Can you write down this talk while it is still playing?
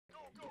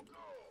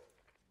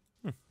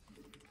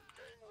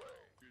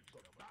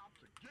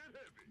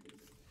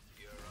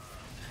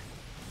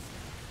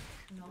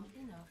Not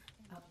enough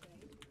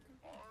upgrade.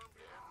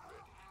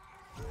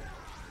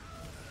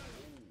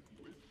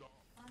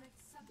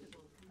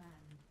 Unacceptable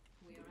command.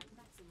 We are at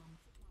maximum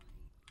supply.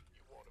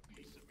 You want a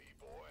piece of me,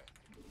 boy?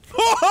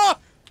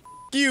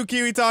 You,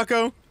 Kiwi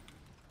Taco.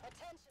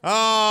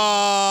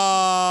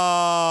 Ah,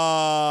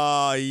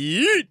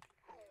 yeet.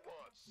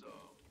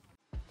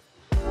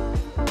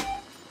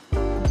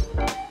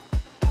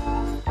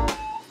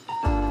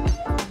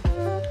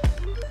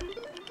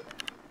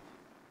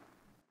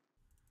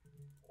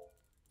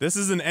 This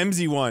is an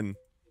MZ-1.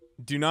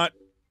 Do not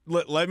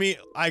let me.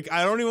 I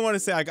don't even want to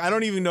say. I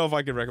don't even know if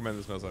I could recommend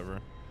this mouse ever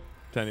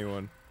to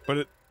anyone.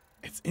 But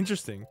it's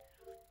interesting.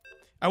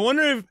 I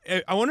wonder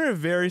if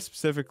very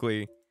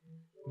specifically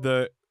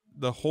the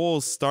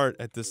holes start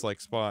at this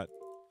like spot.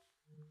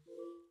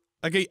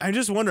 Like I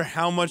just wonder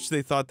how much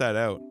they thought that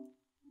out.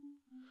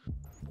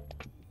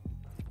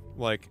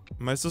 Like,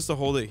 am I supposed to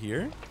hold it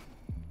here?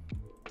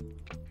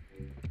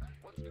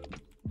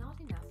 Not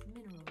enough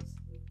minerals.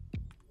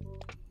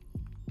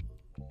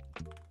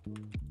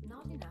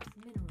 Not enough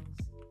minerals.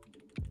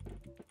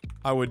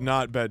 I would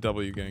not bet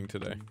W gang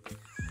today.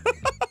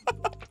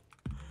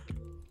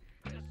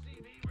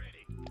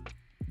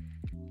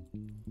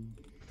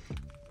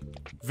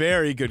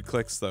 Very good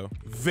clicks though.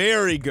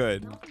 Very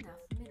good.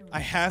 I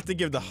have to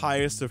give the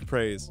highest of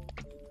praise.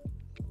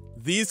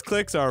 These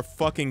clicks are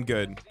fucking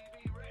good.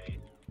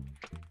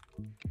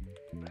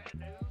 Not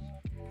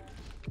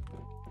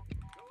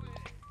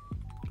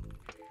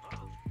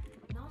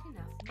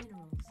enough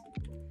minerals.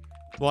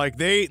 Like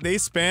they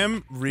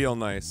spam real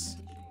nice.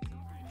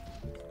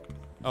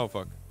 Oh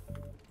fuck.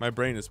 My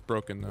brain is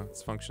broken now.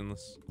 It's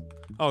functionless.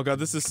 Oh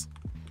god, it's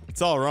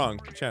all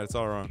wrong. Chat, it's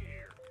all wrong.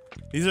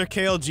 These are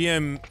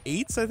KLGM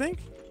 8s, I think?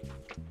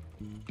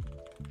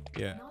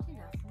 Yeah. Not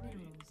enough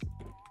minerals.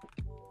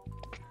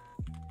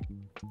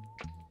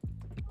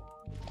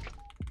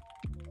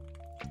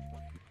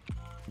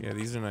 Yeah,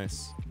 these are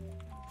nice.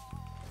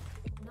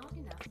 Not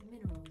enough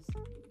minerals.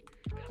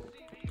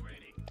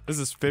 This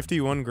is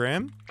 51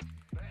 gram?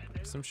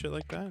 Some shit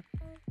like that.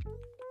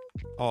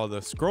 Oh,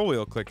 the scroll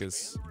wheel click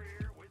is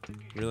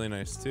really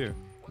nice too.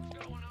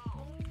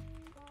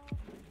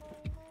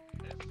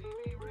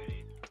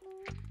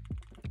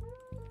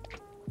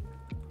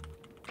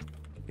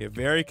 Yeah,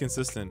 very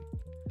consistent.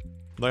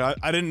 Like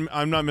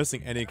I'm not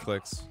missing any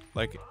clicks.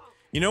 Like,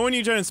 you know when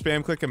you try and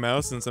spam click a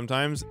mouse and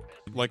sometimes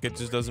like it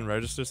just doesn't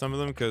register some of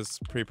them because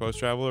pre-post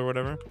travel or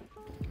whatever?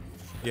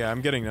 Yeah, I'm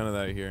getting none of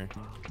that here.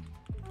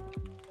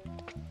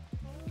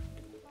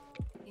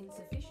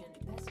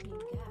 Insufficient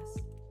Vespine gas.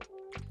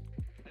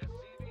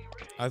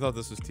 I thought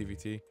this was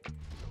TVT.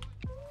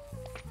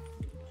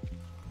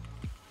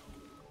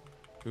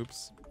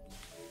 Oops.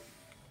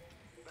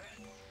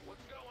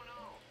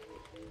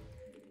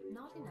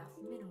 Not enough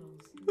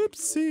minerals.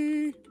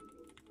 Oopsie.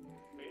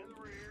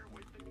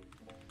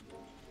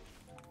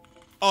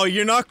 Oh,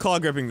 you're not claw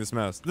gripping this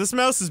mouse. This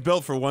mouse is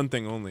built for one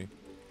thing only.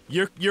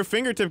 You're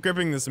fingertip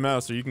gripping this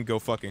mouse or you can go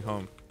fucking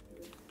home.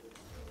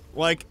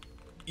 Like,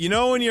 you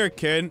know when you're a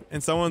kid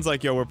and someone's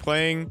like, yo, we're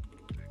playing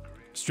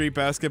street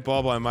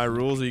basketball by my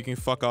rules or you can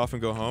fuck off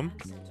and go home?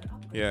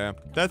 Yeah,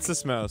 that's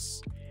this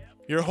mouse.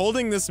 You're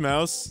holding this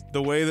mouse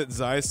the way that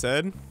Zai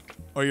said,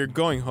 or you're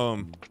going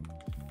home.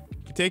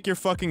 You take your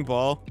fucking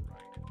ball,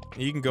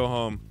 and you can go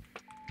home.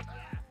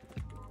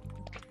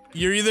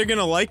 You're either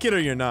gonna like it or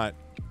you're not.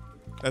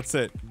 That's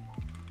it.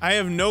 I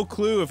have no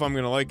clue if I'm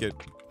gonna like it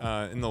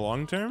in the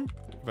long term,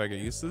 if I get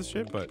used to this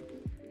shit, but...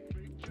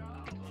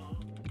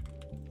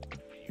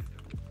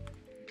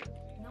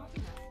 Not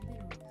enough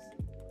minerals.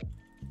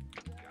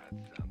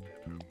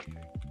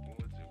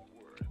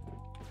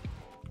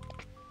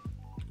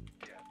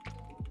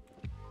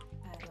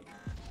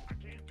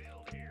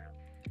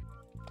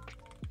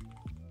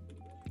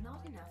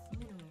 Not enough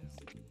minerals.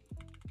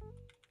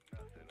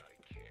 Nothing I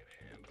can't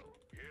handle.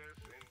 Yes,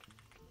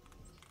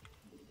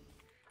 and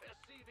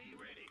SCV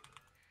ready.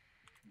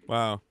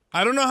 Wow.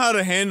 I don't know how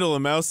to handle a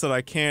mouse that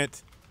I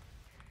can't...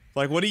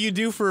 Like, what do you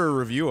do for a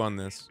review on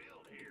this?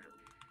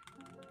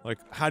 Like,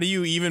 how do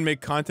you even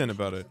make content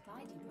about it?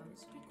 Supply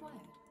depots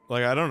required.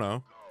 Like, I don't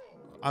know.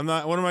 I'm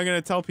not... What am I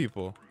gonna tell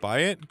people? Buy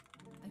it?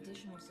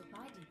 Additional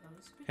supply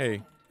depots Hey,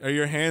 required. are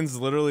your hands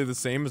literally the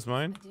same as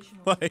mine?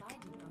 Additional Like,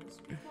 supply depots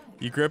required.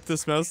 you grip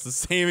this mouse the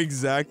same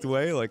exact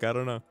way? Like, I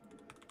don't know.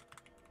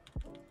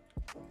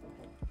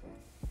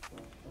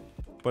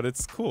 But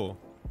it's cool.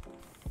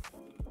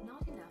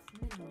 Not enough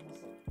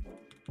minerals.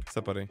 What's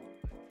up, buddy?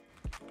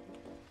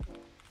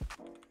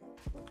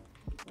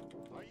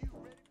 Are you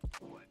ready?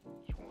 What?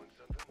 You want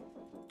something?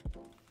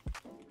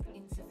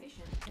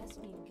 Insufficient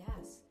Vespine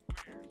gas.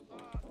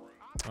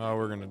 Oh,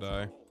 we're gonna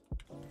die.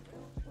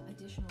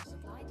 Additional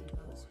supply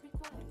depots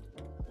required.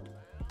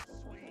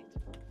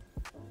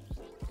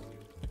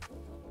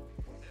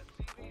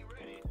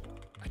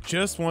 I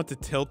just want to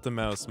tilt the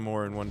mouse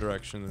more in one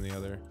direction than the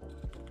other.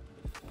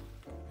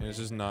 And it's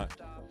just not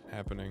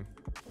happening.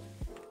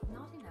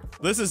 Not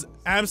enough. This is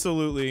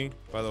absolutely,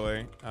 by the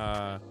way,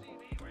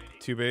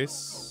 two base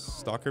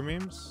stalker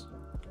memes.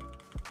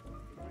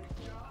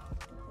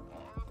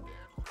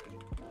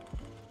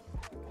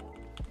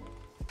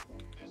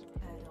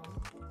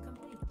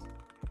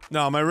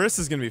 No, my wrist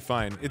is gonna be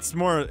fine. It's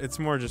more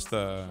just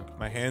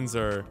my hands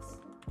are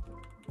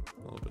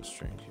a little bit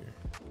strange here.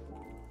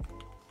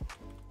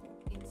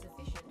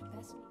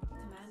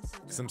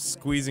 Cause I'm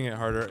squeezing it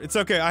harder. It's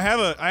okay. I have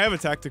a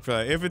tactic for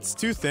that. If it's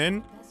too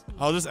thin,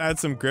 I'll just add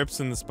some grips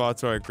in the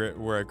spots where I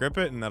grip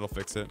it, and that'll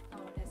fix it.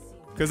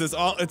 Cause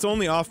it's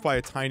only off by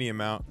a tiny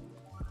amount.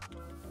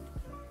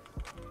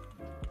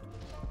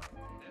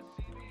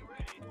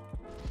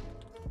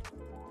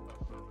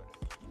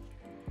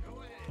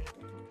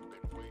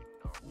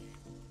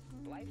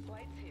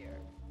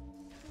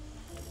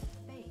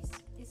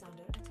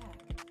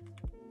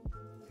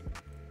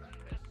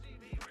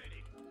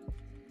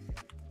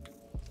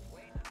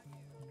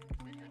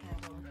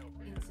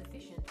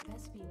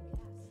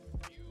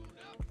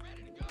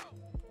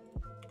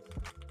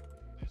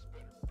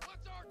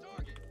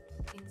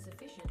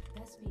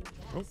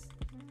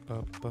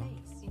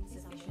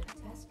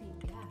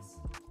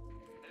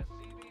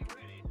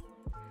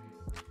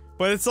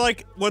 But it's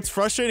like, what's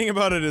frustrating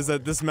about it is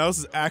that this mouse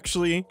is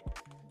actually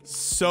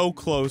so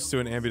close to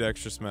an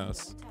ambidextrous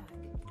mouse.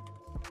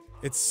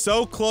 It's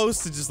so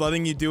close to just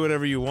letting you do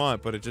whatever you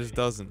want, but it just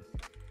doesn't.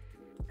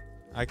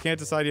 I can't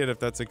decide yet if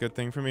that's a good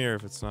thing for me or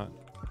if it's not.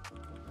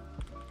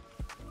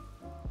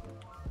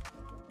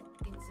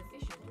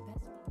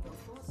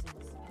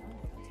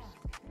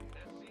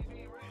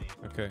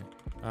 Okay.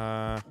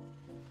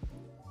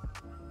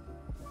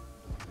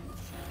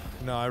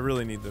 No, I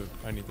really need the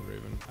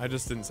Raven. I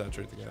just didn't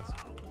saturate the gas.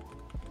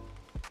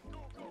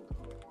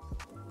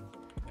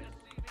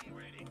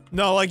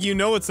 No, like, you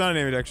know it's not an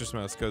ambidextrous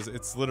mouse because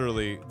it's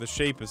literally, the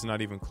shape is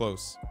not even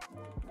close.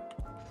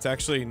 It's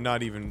actually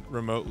not even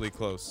remotely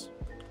close.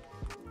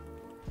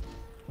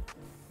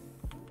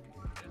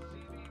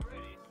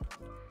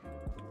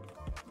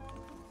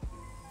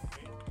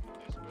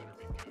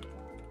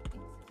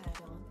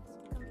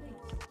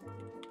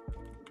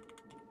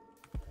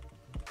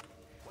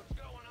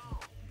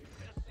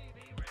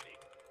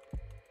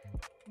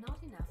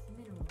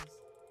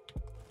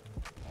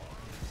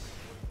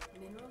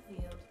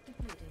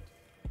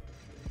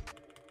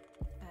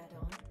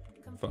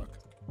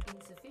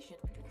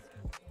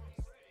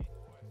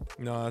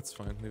 No, that's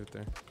fine. Leave it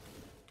there.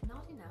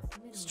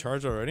 It's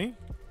charged already?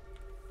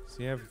 Does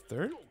he have a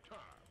third?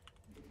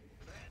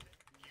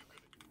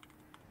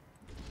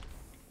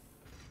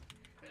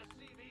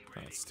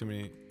 Oh, it's too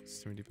many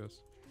depots.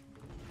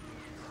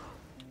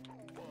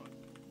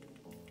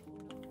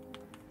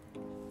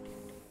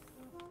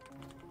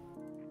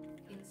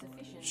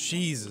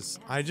 Jesus,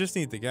 I just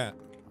need the gat.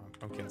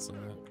 I'm canceling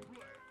that.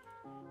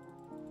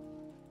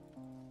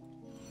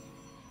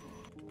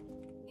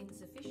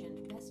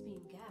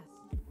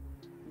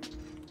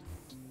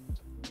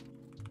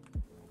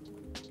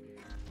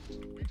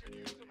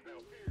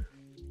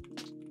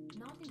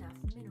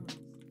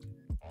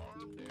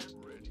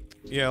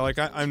 Yeah, like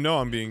I know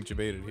I'm being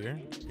debated here.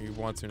 He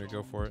wants me to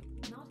go for it.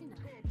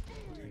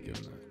 I give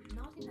him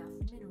that.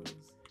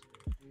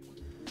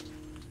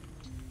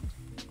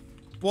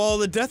 Well,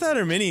 the Death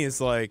Adder Mini is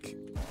like,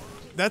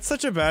 that's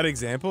such a bad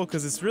example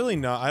because it's really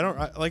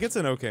not. Like, it's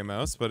an okay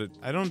mouse, but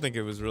I don't think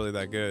it was really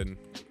that good.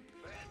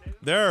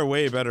 There are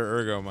way better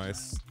ergo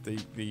mice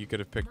that you could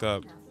have picked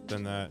up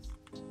than that,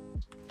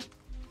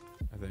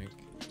 I think.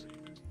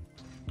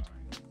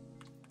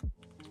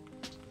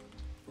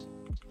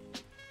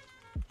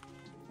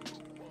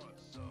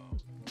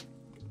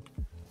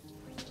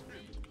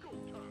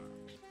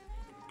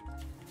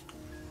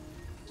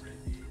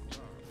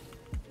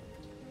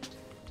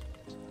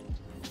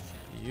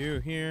 You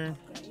here.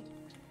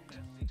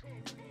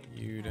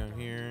 You down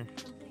here.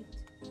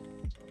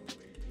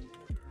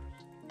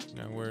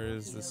 Now where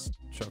is this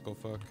chuckle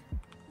fuck?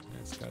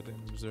 It's goddamn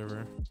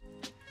observer.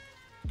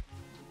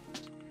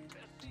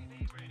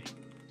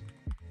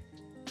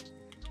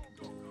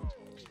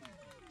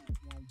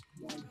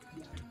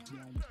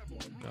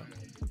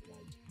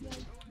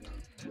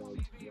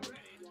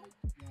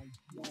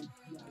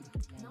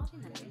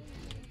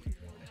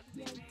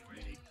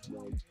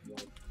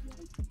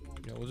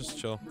 Yeah, we'll just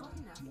chill.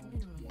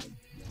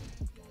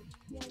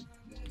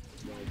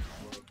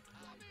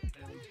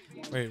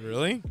 Wait,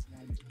 really?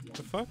 What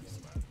the fuck?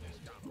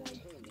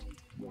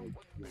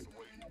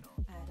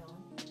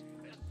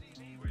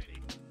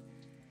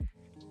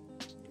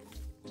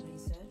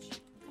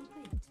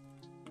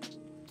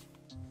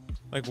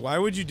 Like, why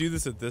would you do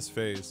this at this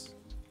phase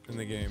in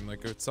the game?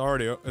 Like, it's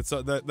already,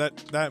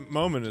 that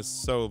moment is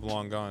so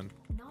long gone.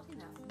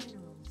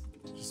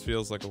 It just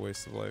feels like a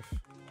waste of life.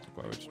 Like,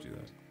 why would you do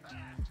that?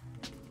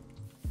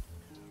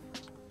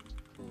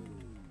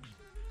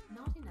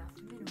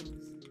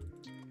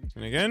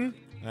 And again,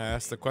 I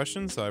asked the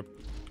question, so I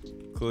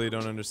clearly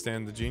don't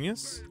understand the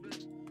genius.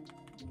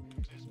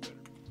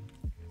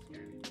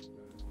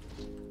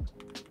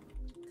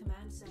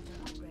 Command center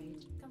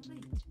upgrade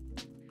complete.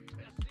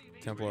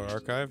 Templar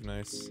Archive,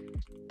 nice.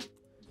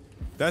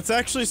 That's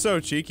actually so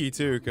cheeky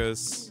too,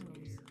 because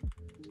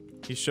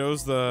he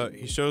shows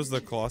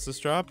the Colossus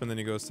drop and then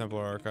he goes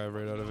Templar Archive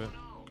right out of it.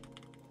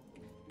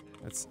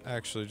 That's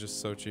actually just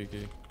so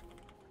cheeky.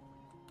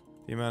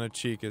 The amount of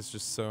cheek is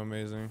just so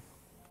amazing.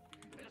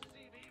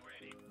 SCV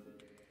ready.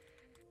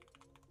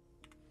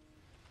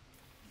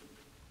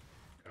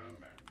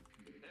 Command.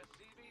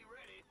 SCV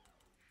ready.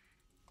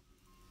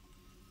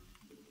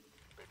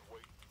 Been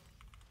waiting.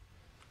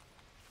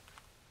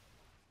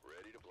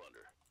 Ready to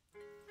blunder.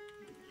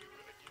 You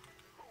gonna get you.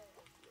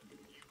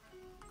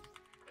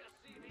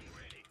 SCV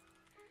ready.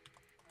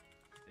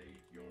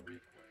 State your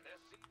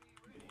request.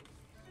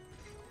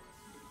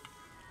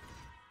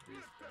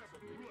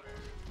 SCV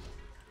ready.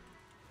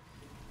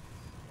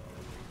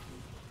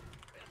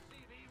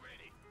 SCV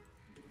ready.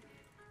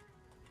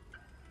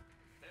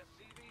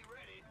 SCV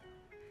ready.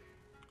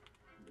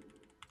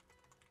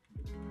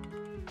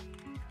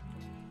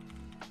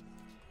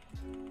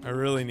 I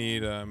really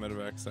need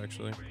medevacs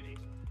actually. Ready.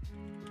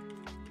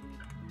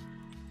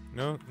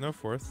 No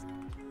fourth.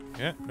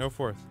 Yeah, no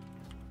fourth.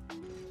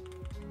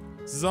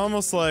 This is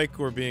almost like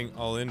we're being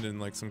all in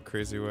like some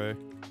crazy way.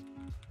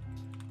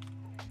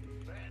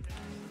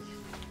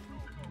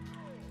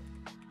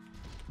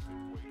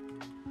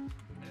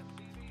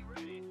 SCV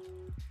ready.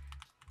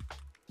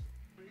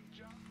 Big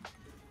job.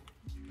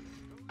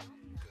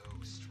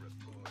 Ghost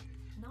report.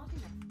 Not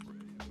enough.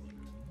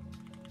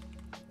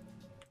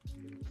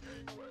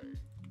 Gangway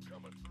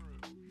coming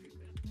through.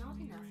 Not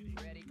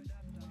enough. Ready.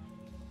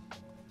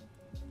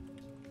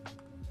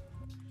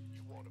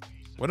 You want a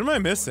piece of What am I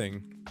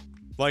missing?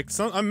 Like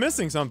I'm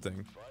missing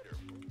something. fighter?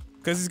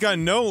 Cause he's got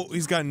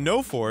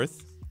no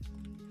fourth.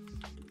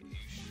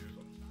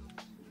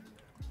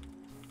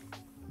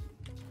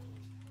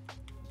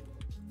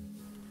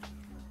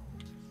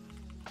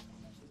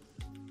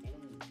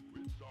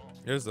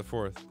 Here's the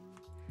fourth.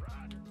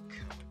 Right.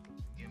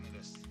 Give me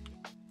this.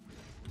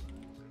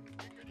 We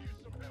could use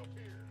some help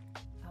here.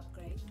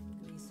 Upgrade.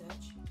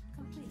 Research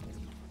complete.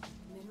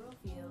 Mineral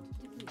field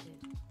depleted.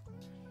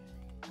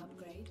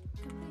 Upgrade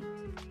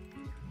complete.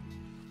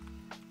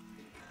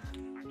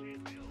 I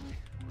can't build.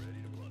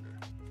 Ready to blunder.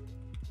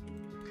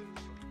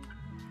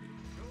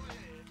 Go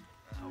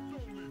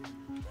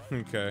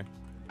ahead. Okay.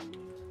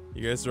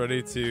 You guys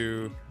ready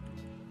to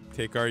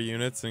take our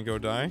units and go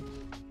die?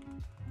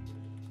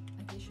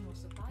 Additional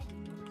supply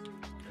depots.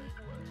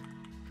 Gangway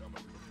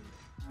coming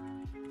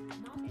through.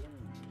 Not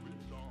enough.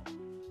 It's on.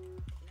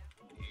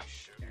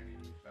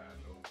 Scanning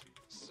battle.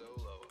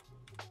 Solo.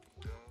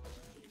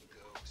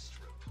 Ghost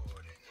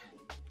reporting.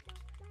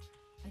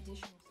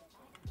 Additional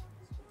supply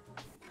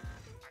depots.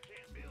 I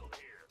can't build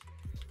here.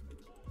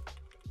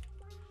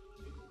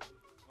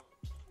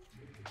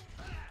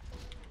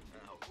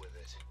 Out with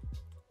it.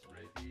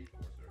 Ready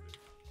for service.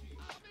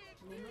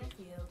 Mineral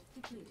field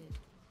depleted.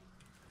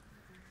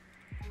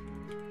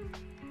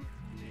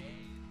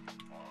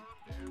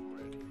 Armed and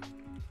ready.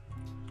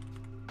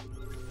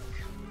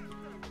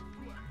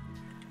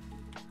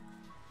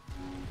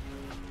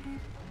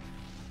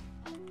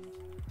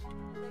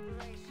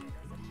 Liberation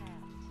is at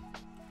hand.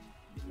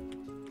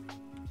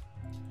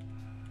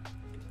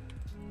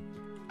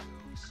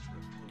 Ghost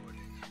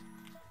reporting.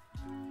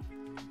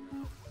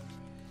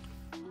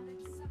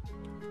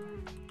 Unacceptable.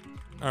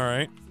 All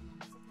right.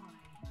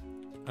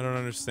 Supply. I don't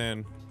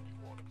understand.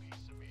 You want a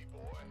piece of me,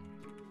 boy?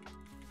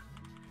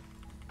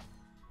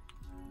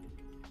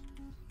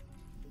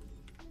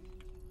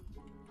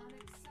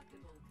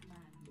 Unacceptable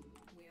command.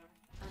 We are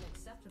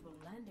unacceptable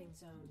landing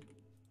zone.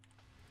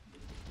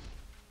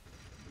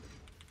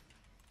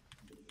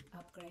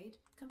 Upgrade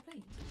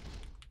complete.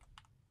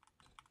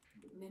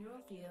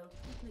 Mineral field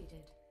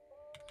depleted.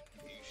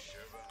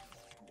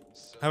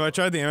 Have I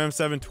tried the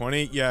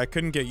MM720? Yeah, I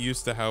couldn't get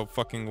used to how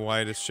fucking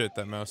wide as shit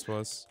that mouse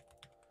was.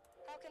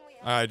 How can we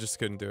help? I just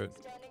couldn't do it.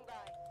 Standing by.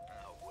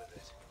 Out with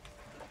it.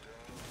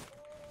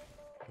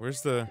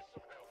 Where's the...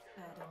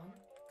 Add-on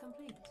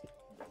complete.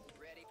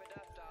 Ready for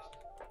dust-off.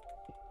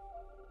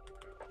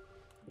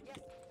 Yes.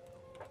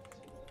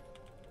 Unacceptable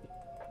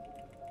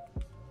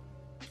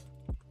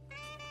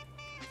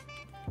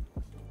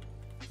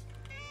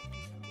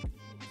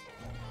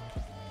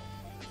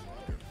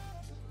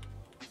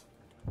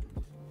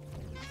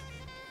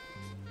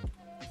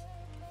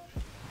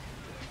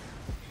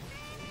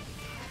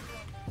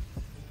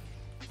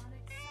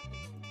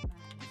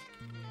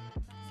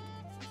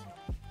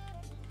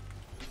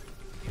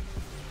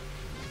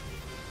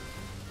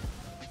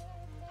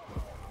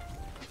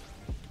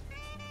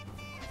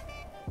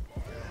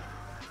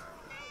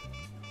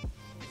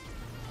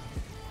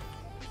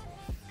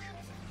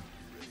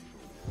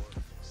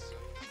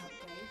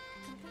Upgrade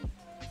complete.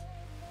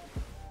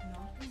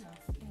 Not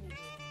enough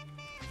energy.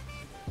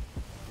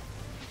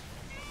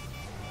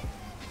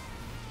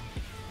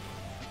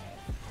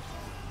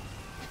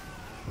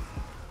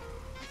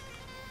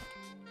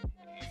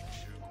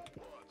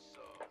 What's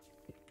up?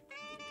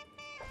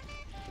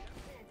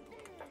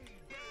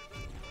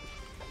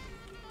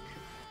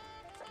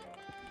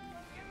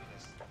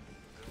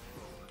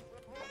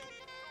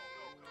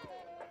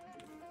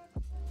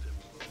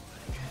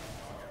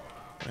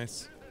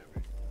 Nice.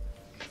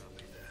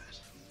 Copy that.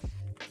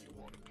 You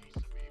want a piece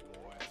of me,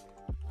 boy?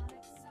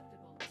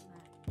 Unacceptable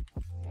command.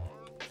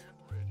 Armed and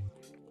ready.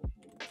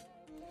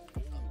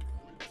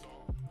 It's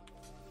on.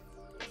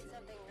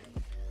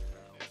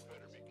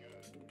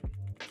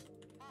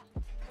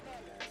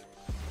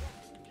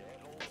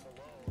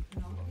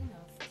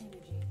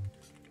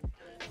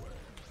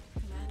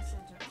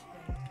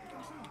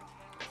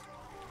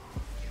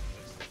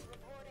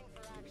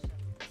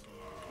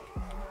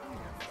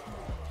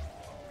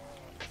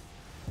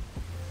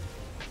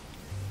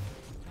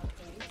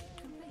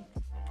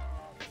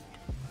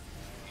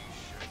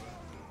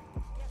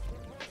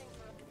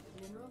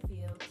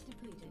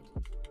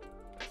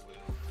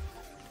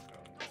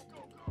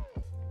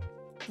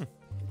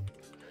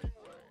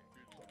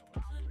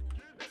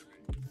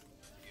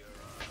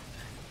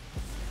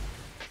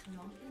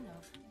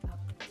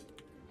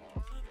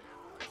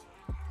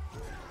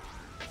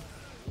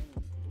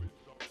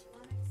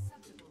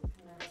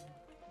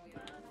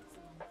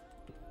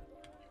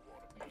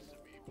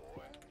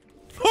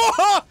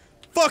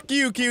 Fuck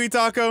you, Kiwi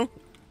Taco.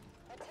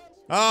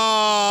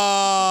 Ah,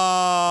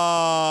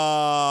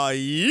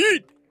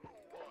 yeet.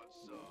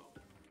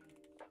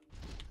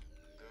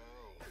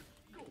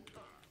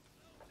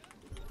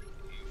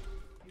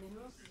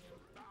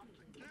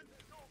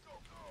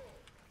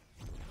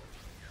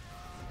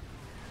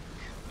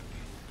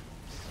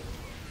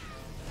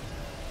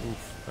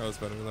 Oof, that was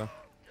better though.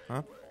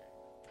 Huh?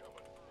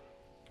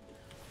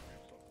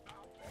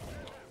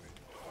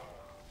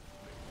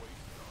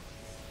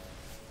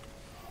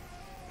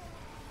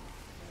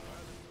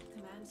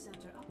 Command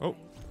center Oh.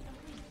 upgrade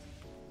complete.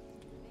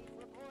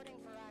 Reporting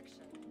for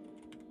action.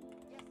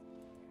 Yes.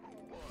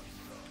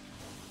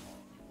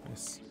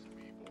 Nice.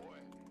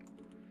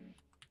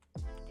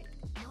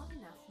 Not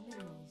enough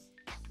minerals.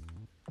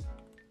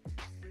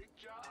 Big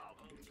job.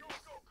 Go,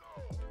 go, go.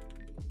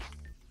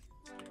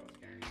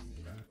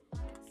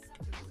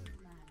 Unacceptable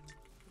command.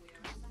 We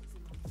are at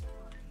maximum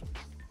supply.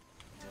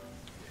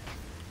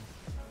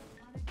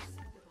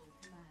 Unacceptable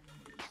command.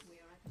 We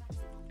are at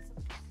maximum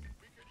supply.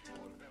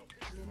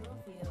 Mineral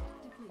field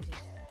depleted.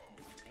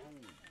 Liberation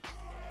is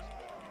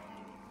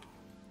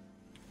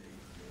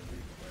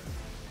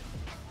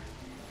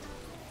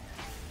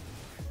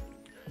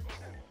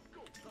ahead.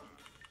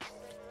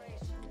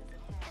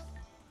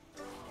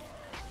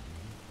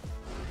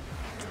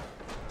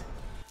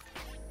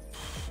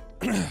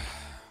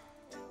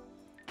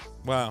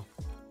 Wow.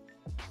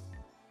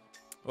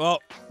 Well,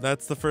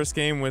 that's the first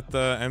game with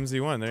the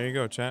MZ-1. There you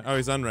go, chat. Oh,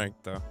 he's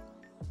unranked though.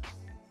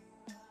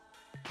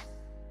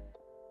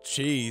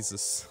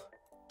 Jesus.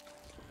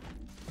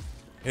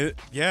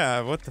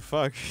 Yeah, what the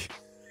fuck?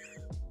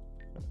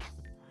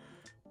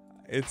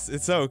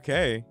 It's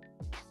okay.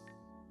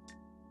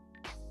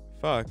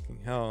 Fucking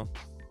hell.